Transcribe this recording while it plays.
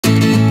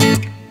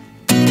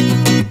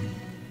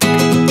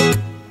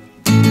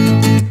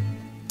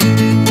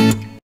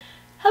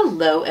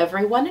Hello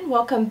everyone and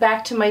welcome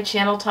back to my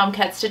channel,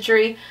 Tomcat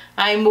Stitchery.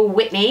 I'm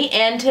Whitney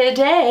and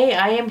today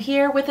I am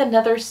here with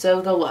another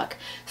Sew the Look.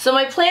 So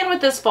my plan with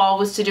this fall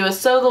was to do a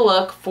Sew the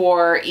Look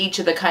for each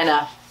of the kind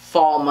of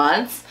fall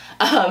months.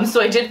 So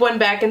I did one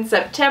back in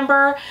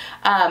September,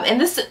 and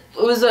this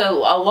was a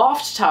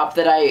loft top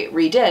that I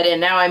redid,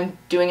 and now I'm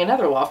doing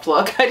another loft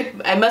look.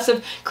 I must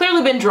have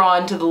clearly been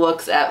drawn to the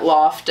looks at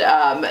loft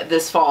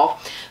this fall,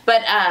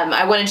 but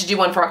I wanted to do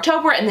one for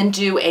October and then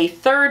do a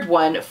third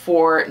one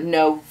for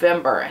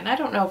November. And I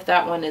don't know if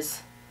that one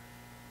is,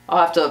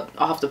 I'll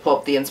have to pull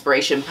up the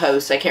inspiration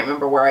post. I can't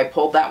remember where I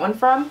pulled that one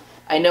from.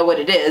 I know what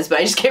it is, but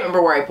I just can't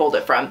remember where I pulled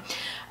it from.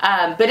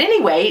 But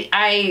anyway,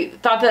 I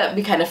thought that would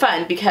be kind of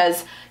fun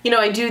because, you know,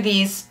 I do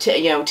these,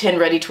 10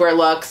 ready-to-wear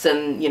looks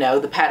and,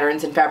 the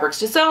patterns and fabrics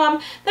to sew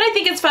them. Then I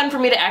think it's fun for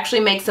me to actually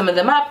make some of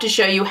them up to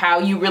show you how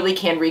you really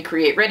can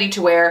recreate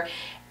ready-to-wear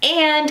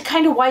and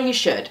kind of why you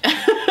should.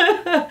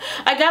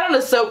 I got on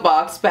a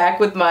soapbox back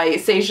with my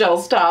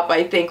Seychelles top,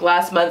 I think,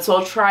 last month, so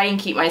I'll try and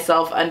keep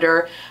myself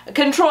under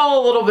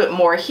control a little bit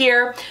more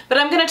here. But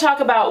I'm going to talk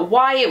about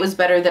why it was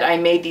better that I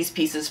made these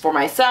pieces for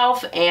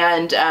myself,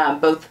 and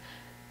both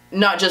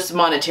not just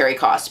monetary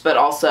cost, but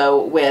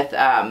also with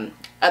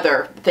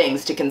other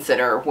things to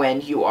consider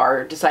when you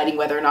are deciding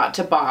whether or not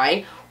to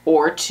buy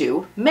or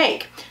to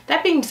make.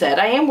 That being said,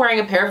 I am wearing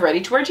a pair of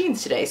ready-to-wear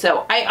jeans today,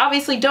 so I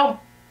obviously don't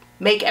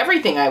make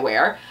everything I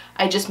wear.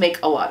 I just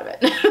make a lot of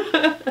it.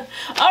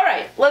 All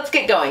right, let's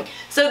get going.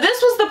 So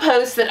this was the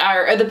post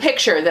or the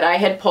picture that I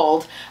had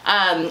pulled.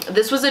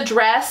 This was a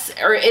dress,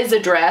 or is a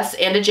dress,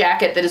 and a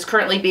jacket that is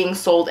currently being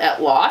sold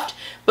at Loft.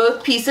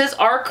 Both pieces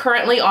are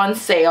currently on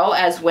sale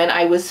as when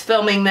I was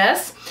filming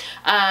this.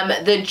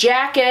 The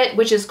jacket,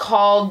 which is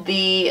called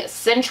the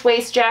cinch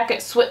waist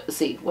jacket, let's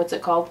see, what's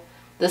it called?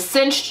 The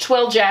cinched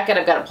twill jacket.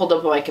 I've got it pulled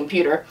up on my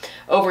computer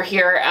over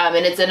here, and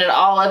it's in an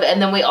olive.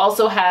 And then we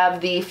also have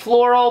the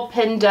floral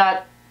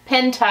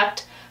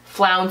pin-tucked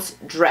flounce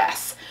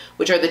dress,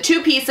 which are the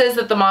two pieces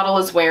that the model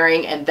is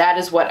wearing, and that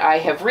is what I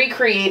have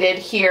recreated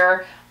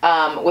here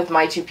with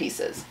my two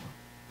pieces.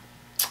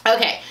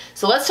 Okay,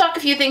 so let's talk a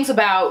few things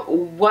about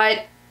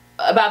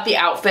the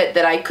outfit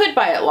that I could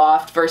buy at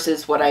Loft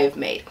versus what I've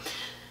made.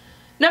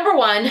 Number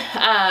one,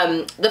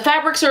 the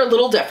fabrics are a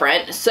little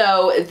different.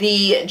 So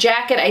the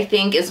jacket, I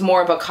think, is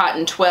more of a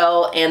cotton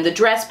twill, and the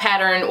dress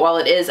pattern, while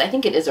I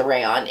think it is a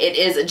rayon, it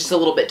is just a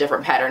little bit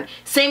different pattern.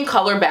 Same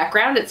color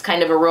background, it's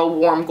kind of a real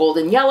warm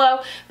golden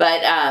yellow,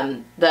 but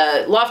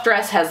the Loft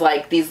dress has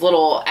like these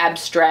little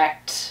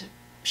abstract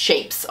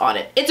shapes on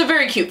it. It's a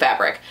very cute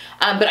fabric,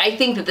 but I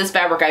think that this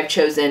fabric I've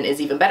chosen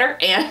is even better,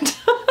 and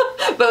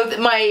both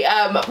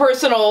my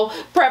personal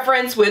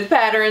preference with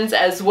patterns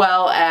as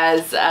well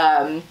as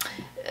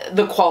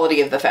the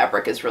quality of the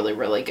fabric is really,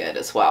 really good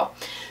as well.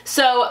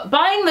 So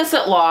buying this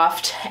at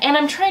Loft, and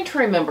I'm trying to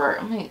remember,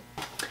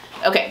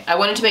 okay, I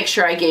wanted to make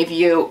sure I gave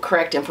you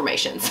correct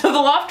information. So the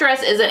Loft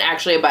dress isn't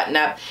actually a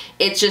button-up,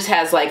 it just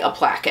has like a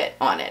placket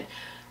on it,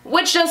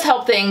 which does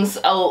help things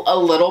a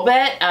little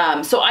bit.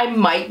 So I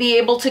might be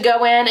able to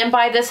go in and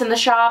buy this in the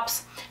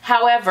shops.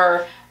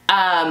 However,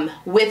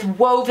 with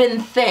woven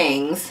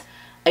things,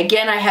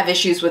 again, I have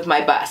issues with my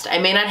bust. I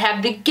may not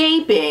have the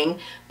gaping,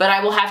 but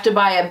I will have to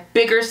buy a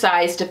bigger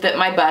size to fit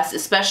my bust,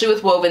 especially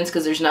with wovens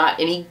because there's not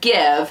any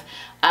give.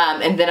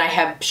 And then I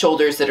have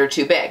shoulders that are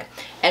too big.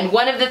 And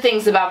one of the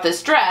things about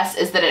this dress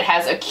is that it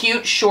has a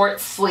cute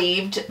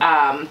short-sleeved,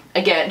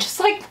 again, just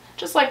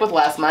like with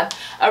last month,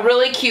 a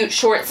really cute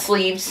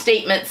short-sleeved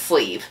statement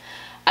sleeve.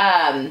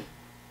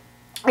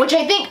 Which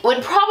I think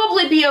would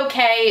probably be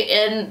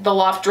okay in the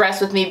Loft dress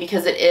with me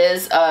because it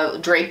is a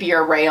drapey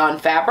or rayon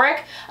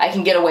fabric. I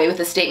can get away with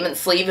a statement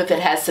sleeve if it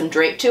has some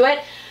drape to it.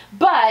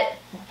 But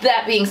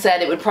that being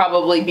said, it would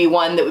probably be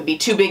one that would be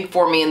too big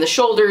for me in the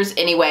shoulders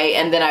anyway,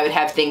 and then I would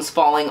have things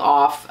falling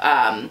off.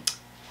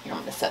 Here, I'm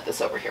going to set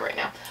this over here right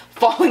now.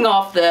 Falling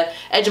off the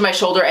edge of my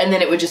shoulder, and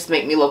then it would just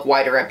make me look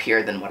wider up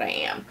here than what I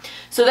am.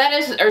 So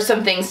that are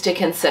some things to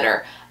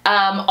consider.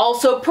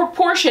 Also,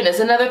 proportion is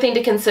another thing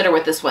to consider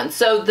with this one.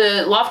 So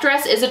the Loft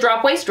dress is a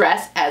drop waist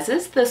dress, as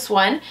is this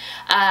one,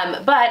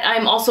 but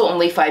I'm also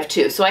only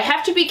 5'2", so I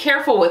have to be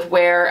careful with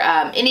where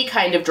any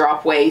kind of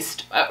drop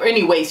waist, or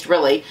any waist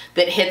really,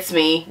 that hits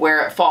me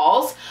where it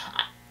falls.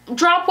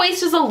 Drop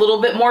waist is a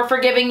little bit more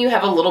forgiving. You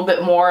have a little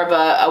bit more of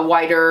a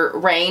wider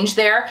range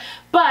there.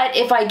 But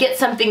if I get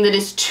something that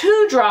is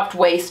too dropped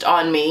waist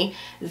on me,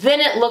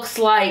 then it looks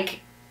like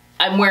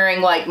I'm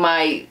wearing like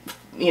my,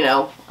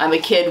 I'm a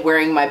kid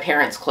wearing my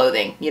parents'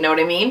 clothing. You know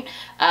what I mean?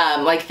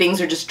 Like things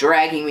are just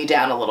dragging me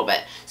down a little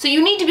bit. So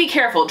you need to be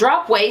careful.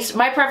 Drop waist,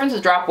 my preference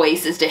with drop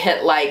waist is to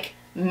hit like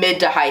mid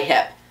to high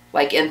hip,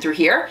 like in through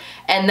here.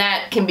 And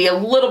that can be a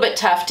little bit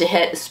tough to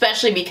hit,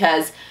 especially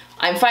because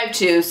I'm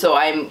 5'2", so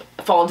I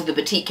fall into the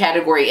petite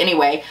category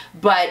anyway,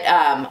 but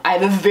I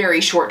have a very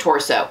short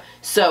torso.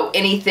 So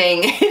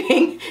anything,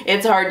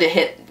 it's hard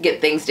to get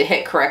things to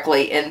hit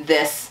correctly in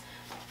this,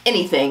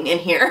 anything in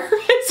here,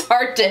 it's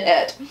hard to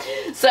hit.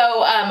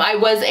 So I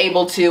was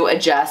able to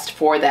adjust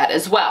for that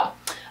as well.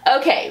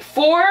 Okay,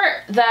 for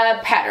the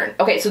pattern.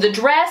 Okay, so the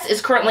dress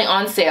is currently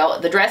on sale.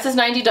 The dress is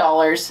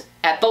 $90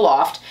 at the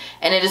Loft,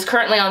 and it is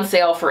currently on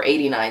sale for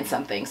 89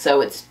 something.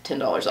 So it's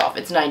 $10 off.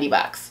 It's 90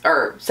 bucks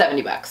or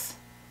 70 bucks,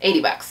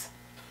 80 bucks.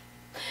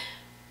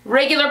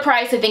 Regular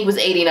price I think was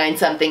 89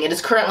 something. It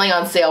is currently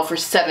on sale for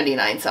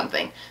 79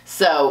 something.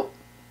 So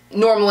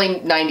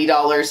normally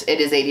 $90, it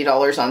is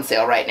 $80 on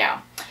sale right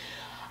now.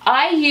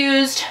 I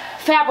used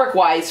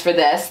fabric-wise for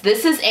this.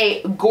 This is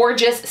a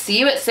gorgeous See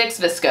You at 6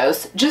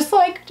 viscose, just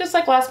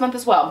like last month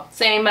as well.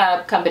 Same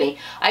company.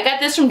 I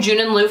got this from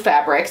June & Lou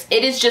Fabrics.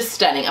 It is just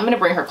stunning. I'm gonna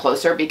bring her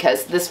closer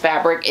because this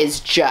fabric is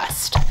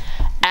just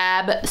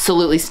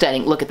absolutely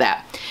stunning. Look at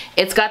that.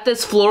 It's got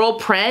this floral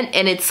print,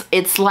 and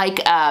it's like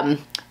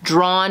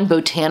drawn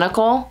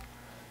botanical.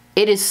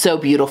 It is so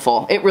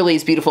beautiful. It really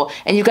is beautiful.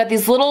 And you've got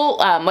these little,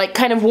 like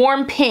kind of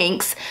warm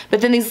pinks,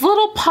 but then these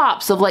little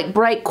pops of like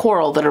bright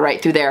coral that are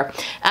right through there.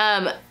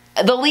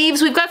 The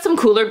leaves, we've got some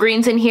cooler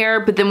greens in here,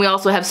 but then we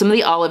also have some of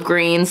the olive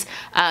greens.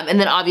 And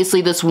then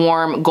obviously this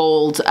warm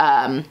gold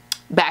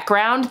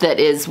background that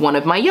is one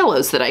of my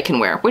yellows that I can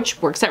wear,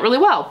 which works out really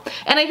well.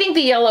 And I think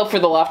the yellow for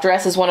the Loft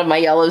dress is one of my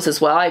yellows as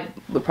well. I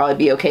would probably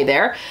be okay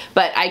there,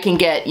 but I can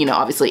get, you know,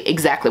 obviously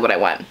exactly what I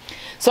want.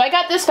 So I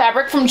got this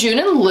fabric from June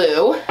 &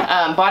 Lou,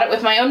 bought it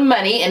with my own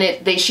money,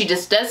 and she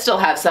just does still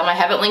have some. I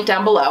have it linked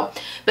down below.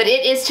 But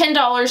it is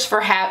 $10 for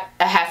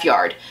a half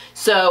yard.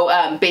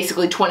 So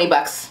basically 20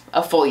 bucks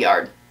a full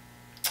yard.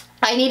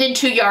 I needed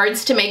 2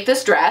 yards to make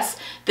this dress.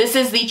 This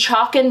is the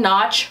Chalk and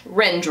Notch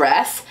Wren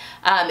dress.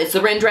 It's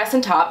the Wren dress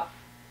and top.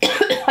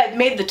 I've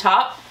made the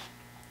top.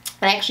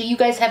 And actually, you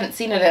guys haven't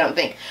seen it, I don't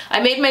think. I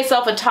made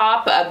myself a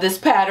top of this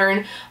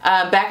pattern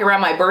back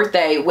around my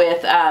birthday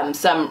with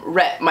some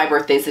red. My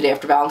birthday's the day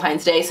after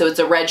Valentine's Day, so it's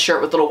a red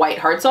shirt with little white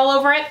hearts all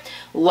over it.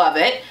 Love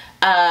it.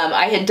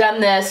 I had done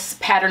this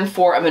pattern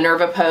for a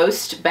Minerva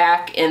post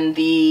back in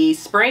the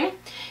spring,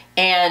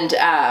 and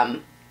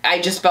I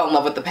just fell in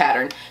love with the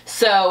pattern.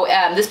 So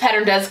this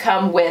pattern does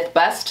come with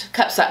bust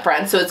cup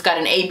front, so it's got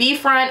an AB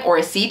front or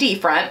a CD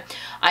front.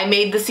 I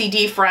made the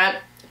CD front.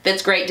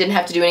 Fits great, didn't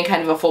have to do any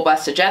kind of a full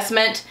bust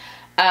adjustment.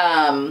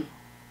 I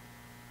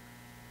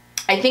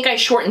think I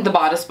shortened the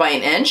bodice by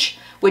 1 inch,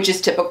 which is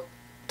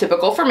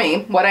typical for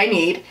me, what I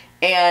need,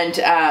 and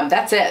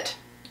that's it.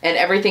 And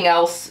everything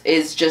else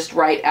is just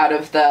right out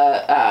of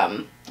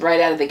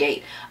the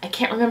gate. I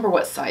can't remember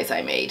what size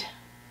I made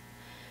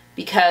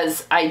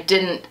because I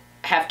didn't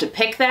have to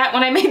pick that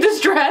when I made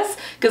this dress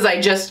because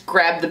I just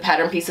grabbed the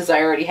pattern pieces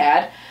I already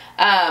had.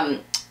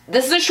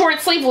 This is a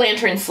short sleeve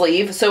lantern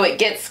sleeve, so it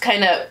gets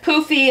kind of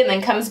poofy and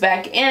then comes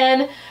back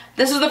in.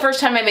 This is the first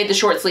time I made the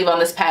short sleeve on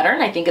this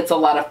pattern. I think it's a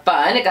lot of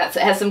fun. It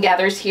has some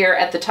gathers here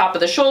at the top of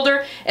the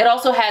shoulder. It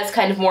also has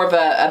kind of more of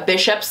a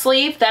bishop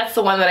sleeve. That's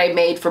the one that I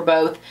made for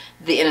both,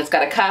 and it's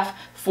got a cuff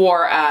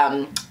for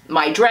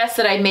my dress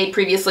that I made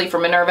previously for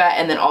Minerva,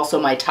 and then also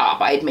my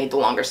top. I had made the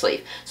longer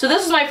sleeve. So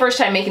this is my first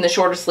time making the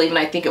shorter sleeve, and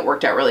I think it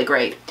worked out really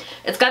great.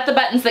 It's got the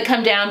buttons that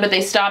come down, but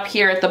they stop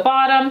here at the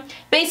bottom.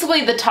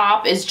 Basically, the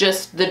top is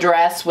just the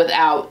dress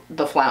without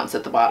the flounce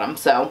at the bottom.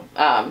 So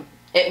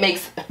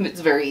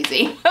it's very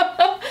easy.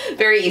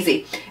 Very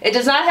easy. It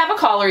does not have a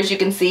collar, as you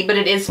can see, but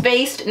it is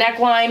faced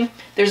neckline.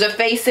 There's a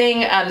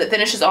facing that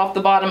finishes off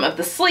the bottom of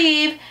the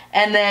sleeve,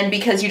 and then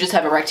because you just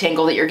have a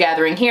rectangle that you're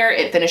gathering here,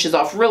 it finishes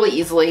off really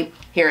easily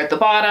here at the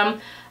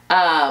bottom.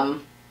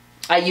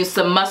 I used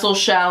some muscle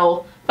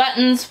shell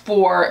buttons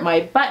for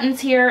my buttons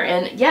here,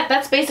 and yeah,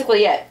 that's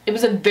basically it. It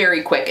was a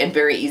very quick and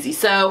very easy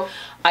sew.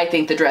 I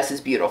think the dress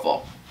is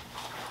beautiful.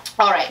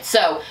 All right,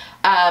 so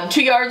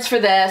 2 yards for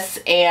this,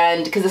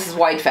 and because this is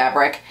wide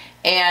fabric,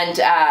 and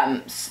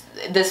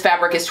this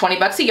fabric is 20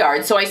 bucks a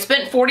yard, so I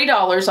spent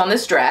 $40 on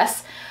this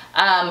dress,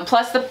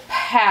 plus the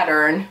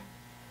pattern,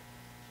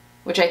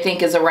 which I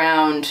think is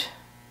around,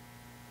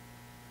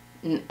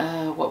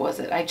 what was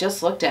it? I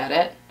just looked at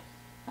it.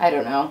 I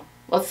don't know.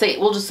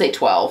 We'll just say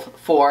 12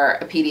 for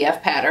a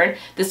PDF pattern.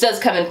 This does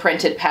come in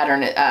printed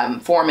pattern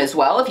form as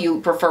well, if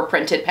you prefer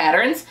printed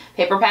patterns,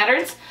 paper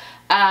patterns.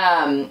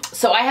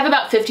 So I have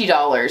about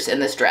 $50 in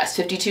this dress,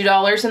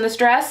 $52 in this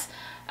dress.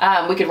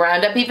 We could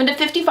round up even to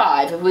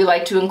 55 if we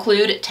like to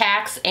include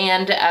tax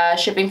and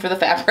shipping for the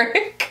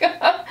fabric.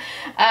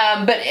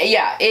 But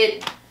yeah,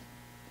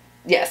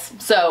 yes,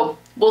 so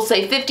we'll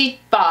say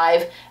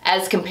 55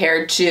 as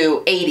compared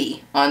to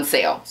 80 on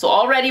sale. So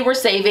already we're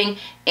saving,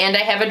 and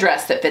I have a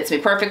dress that fits me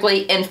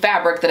perfectly in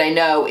fabric that I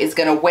know is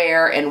gonna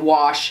wear and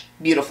wash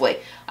beautifully.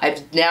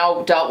 I've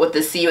now dealt with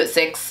the See You at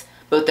 6,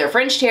 both their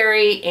French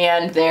terry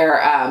and their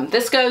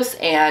viscose,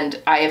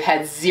 and I have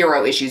had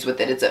 0 issues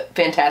with it. It's a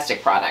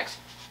fantastic product.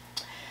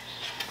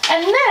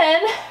 And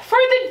then for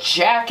the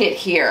jacket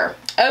here.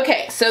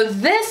 Okay, so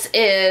this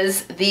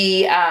is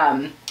the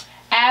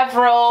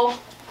Avril,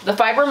 the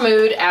Fiber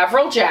Mood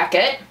Avril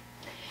jacket,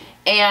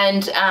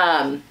 and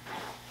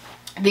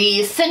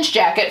the cinch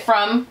jacket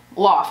from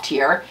Loft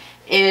here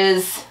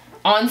is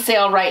on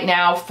sale right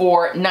now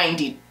for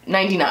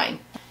 $99.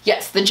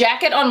 Yes, the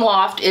jacket on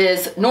Loft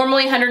is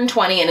normally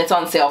 $120 and it's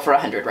on sale for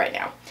 $100 right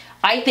now.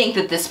 I think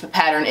that this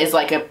pattern is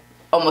like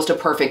a almost a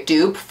perfect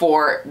dupe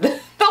for the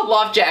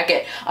loft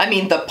jacket. I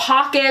mean, the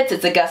pockets,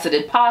 it's a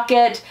gusseted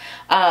pocket,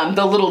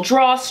 the little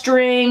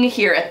drawstring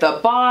here at the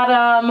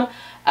bottom,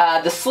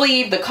 the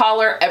sleeve, the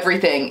collar,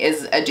 everything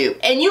is a dupe.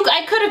 And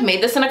I could have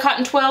made this in a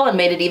cotton twill and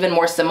made it even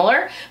more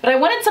similar, but I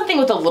wanted something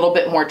with a little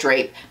bit more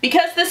drape.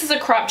 Because this is a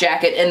crop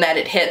jacket in that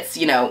it hits,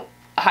 you know,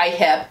 high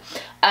hip,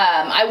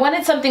 I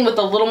wanted something with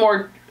a little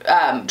more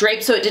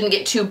drape so it didn't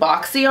get too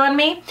boxy on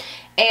me.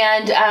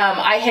 And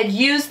I had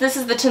used, this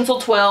is the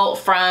Tinsel Twill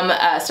from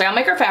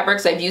Stylemaker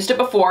Fabrics. I've used it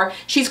before.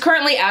 She's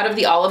currently out of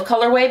the olive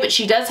colorway, but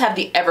she does have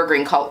the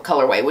evergreen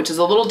colorway, which is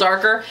a little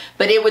darker,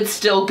 but it would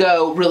still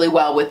go really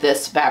well with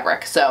this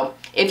fabric. So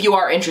if you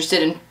are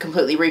interested in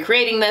completely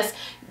recreating this,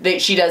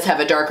 she does have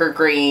a darker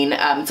green.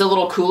 It's a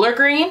little cooler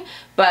green,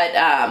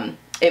 but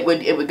it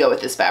would go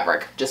with this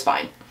fabric just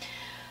fine.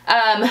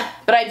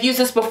 But I've used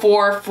this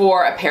before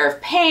for a pair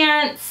of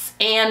pants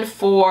and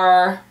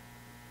for...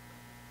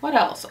 what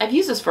else? I've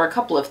used this for a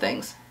couple of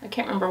things. I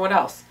can't remember what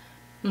else.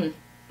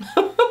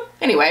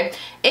 Anyway,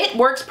 it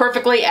works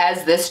perfectly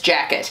as this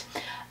jacket.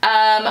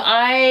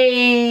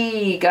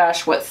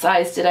 Gosh, what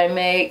size did I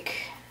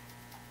make?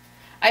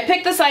 I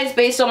picked the size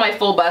based on my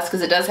full bust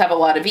because it does have a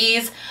lot of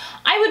ease.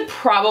 I would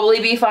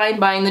probably be fine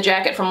buying the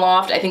jacket from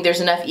Loft. I think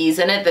there's enough ease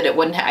in it that it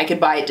wouldn't. I could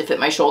buy it to fit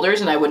my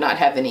shoulders and I would not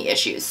have any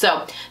issues.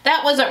 So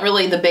that wasn't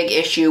really the big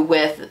issue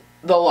with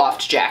the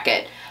Loft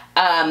jacket.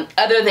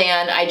 Other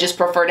than I just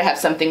prefer to have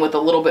something with a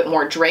little bit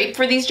more drape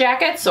for these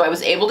jackets. So I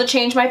was able to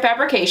change my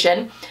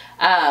fabrication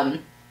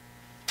and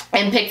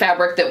pick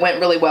fabric that went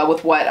really well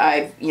with what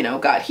I've, you know,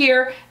 got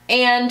here.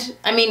 And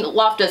I mean,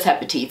 Loft does have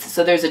petites,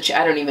 so there's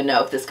I don't even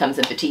know if this comes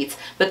in petites,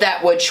 but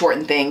that would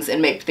shorten things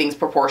and make things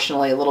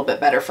proportionally a little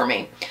bit better for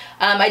me.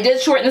 I did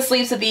shorten the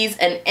sleeves of these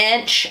an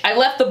inch. I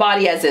left the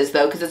body as is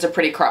though, because it's a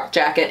pretty cropped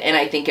jacket and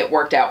I think it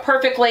worked out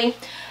perfectly.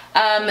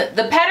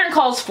 The pattern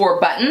calls for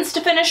buttons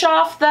to finish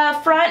off the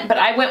front, but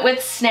I went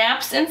with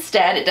snaps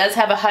instead. It does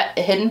have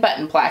a hidden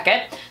button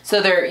placket,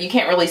 so you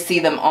can't really see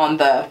them on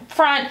the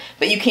front,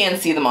 but you can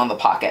see them on the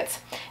pockets.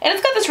 And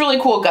it's got this really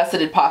cool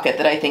gusseted pocket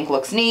that I think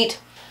looks neat.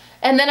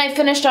 And then I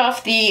finished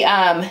off the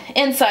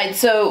inside.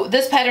 So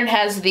this pattern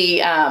has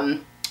the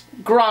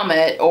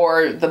grommet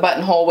or the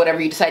buttonhole, whatever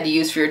you decide to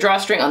use for your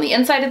drawstring, on the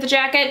inside of the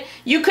jacket.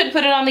 You could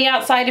put it on the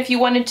outside if you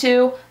wanted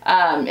to,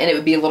 and it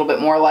would be a little bit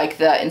more like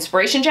the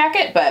inspiration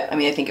jacket, but I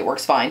mean, I think it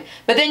works fine.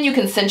 But then you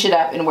can cinch it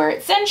up and wear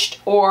it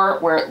cinched or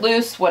wear it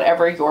loose,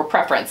 whatever your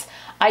preference.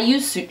 I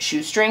use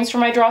shoestrings for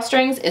my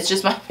drawstrings. It's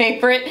just my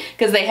favorite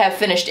because they have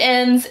finished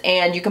ends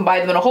and you can buy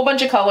them in a whole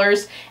bunch of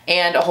colors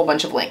and a whole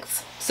bunch of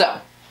lengths. So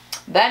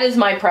that is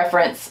my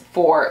preference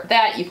for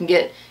that. You can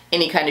get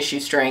any kind of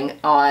shoestring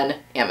on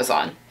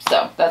Amazon.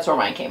 So that's where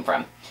mine came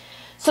from.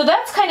 So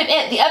that's kind of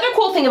it. The other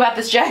cool thing about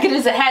this jacket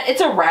is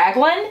it's a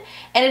raglan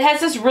and it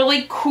has this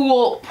really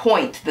cool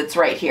point that's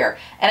right here.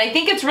 And I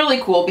think it's really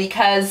cool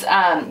because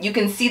you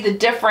can see the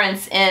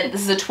difference in,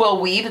 this is a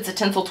twill weave, it's a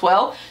tinsel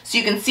twill. So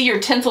you can see your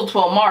tinsel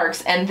twill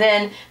marks, and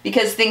then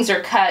because things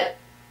are cut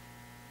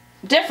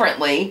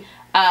differently,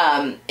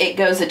 it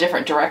goes a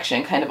different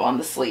direction kind of on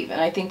the sleeve.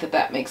 And I think that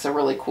that makes a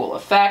really cool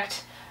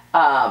effect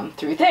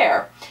through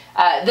there.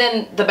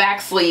 Then the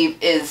back sleeve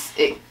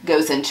it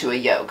goes into a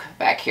yoke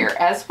back here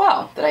as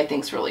well that I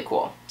think is really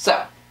cool.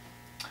 So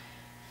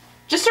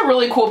just a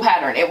really cool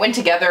pattern. It went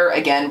together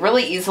again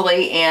really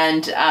easily,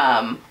 and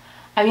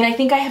I mean, I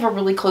think I have a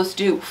really close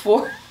dupe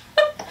for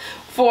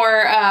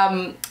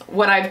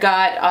what I've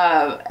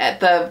got at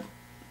the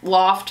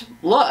Loft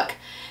look.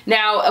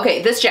 Now,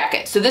 okay, this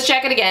jacket. So this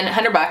jacket again,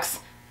 100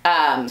 bucks.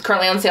 It's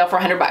currently on sale for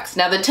 100 bucks.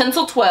 Now the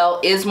tinsel twill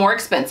is more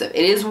expensive.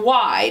 It is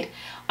wide.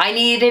 I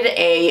needed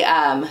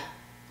a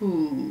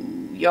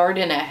yard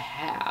and a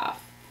half.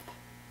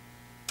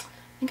 I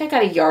think I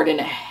got a yard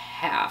and a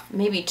half,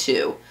 maybe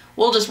 2.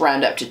 We'll just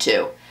round up to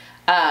 2.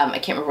 I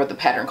can't remember what the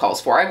pattern calls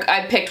for.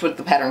 I picked what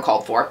the pattern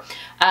called for.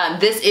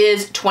 This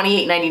is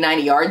 $28.99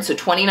 a yard, so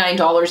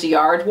 $29 a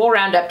yard. We'll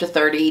round up to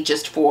 30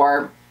 just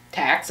for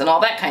tax and all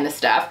that kind of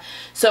stuff.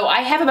 So I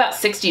have about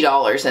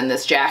 $60 in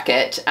this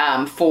jacket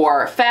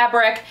for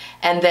fabric,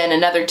 and then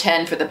another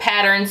 $10 for the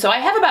pattern. So I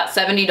have about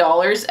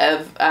 $70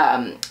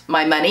 of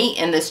my money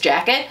in this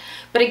jacket.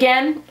 But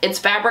again, it's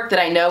fabric that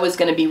I know is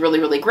going to be really,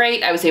 really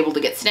great. I was able to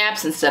get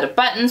snaps instead of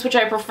buttons, which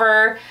I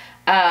prefer.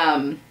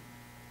 And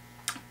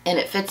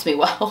it fits me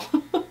well.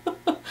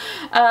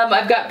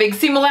 I've got big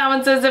seam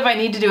allowances if I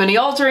need to do any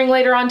altering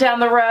later on down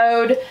the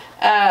road.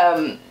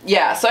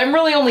 Yeah, so I'm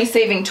really only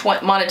saving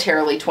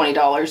monetarily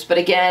 $20, but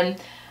again,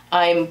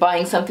 I'm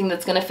buying something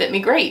that's going to fit me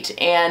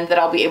great and that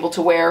I'll be able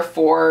to wear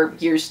for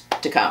years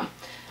to come.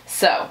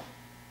 So,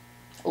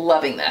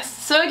 loving this.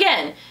 So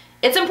again,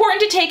 it's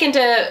important to take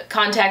into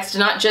context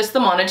not just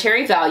the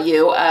monetary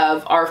value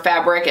of our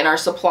fabric and our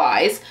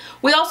supplies.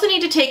 We also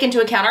need to take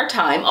into account our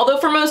time, although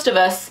for most of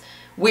us,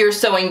 we're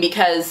sewing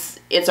because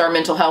it's our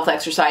mental health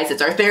exercise,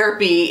 it's our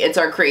therapy, it's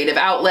our creative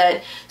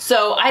outlet.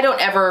 So I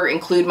don't ever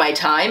include my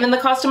time in the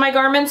cost of my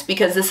garments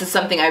because this is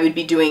something I would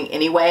be doing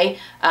anyway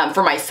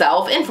for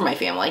myself and for my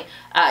family,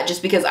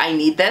 just because I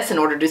need this in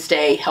order to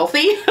stay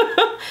healthy.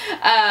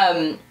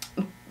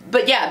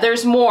 But yeah,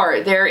 there's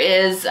more. There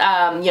is,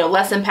 you know,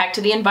 less impact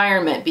to the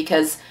environment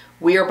because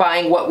we are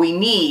buying what we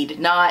need,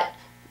 not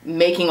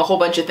making a whole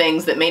bunch of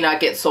things that may not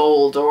get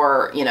sold,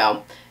 or, you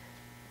know,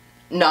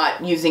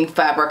 not using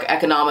fabric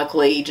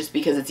economically just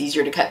because it's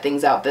easier to cut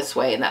things out this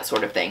way and that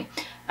sort of thing.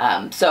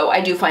 So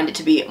I do find it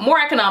to be more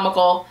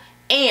economical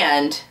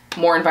and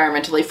more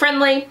environmentally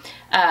friendly.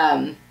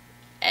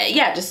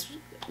 Yeah, just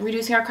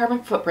reducing our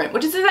carbon footprint,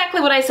 which is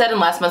exactly what I said in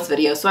last month's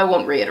video, so I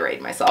won't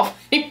reiterate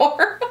myself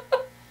anymore.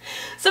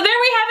 So there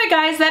we have it,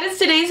 guys. That is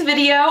today's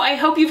video. I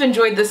hope you've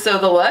enjoyed this Sew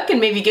the Look and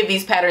maybe give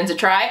these patterns a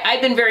try. I've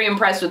been very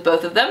impressed with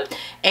both of them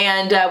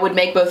and would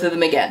make both of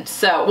them again.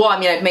 So, well, I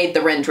mean, I've made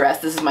the Wren dress.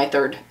 This is my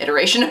third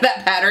iteration of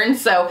that pattern.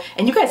 So,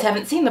 and you guys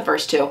haven't seen the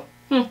first two.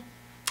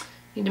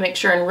 Need to make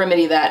sure and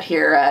remedy that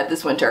here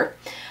this winter.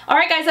 All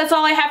right, guys, that's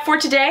all I have for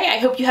today. I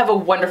hope you have a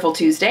wonderful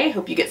Tuesday. I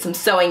hope you get some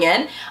sewing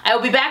in. I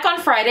will be back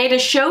on Friday to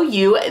show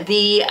you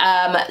the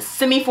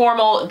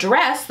semi-formal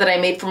dress that I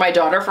made for my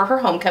daughter for her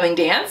homecoming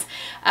dance.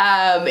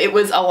 It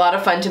was a lot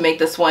of fun to make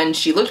this one.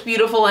 She looked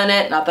beautiful in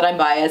it, not that I'm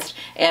biased,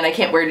 and I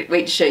can't wait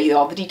to show you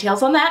all the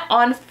details on that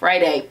on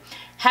Friday.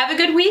 Have a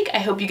good week. I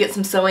hope you get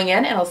some sewing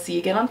in, and I'll see you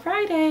again on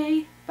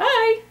Friday.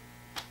 Bye.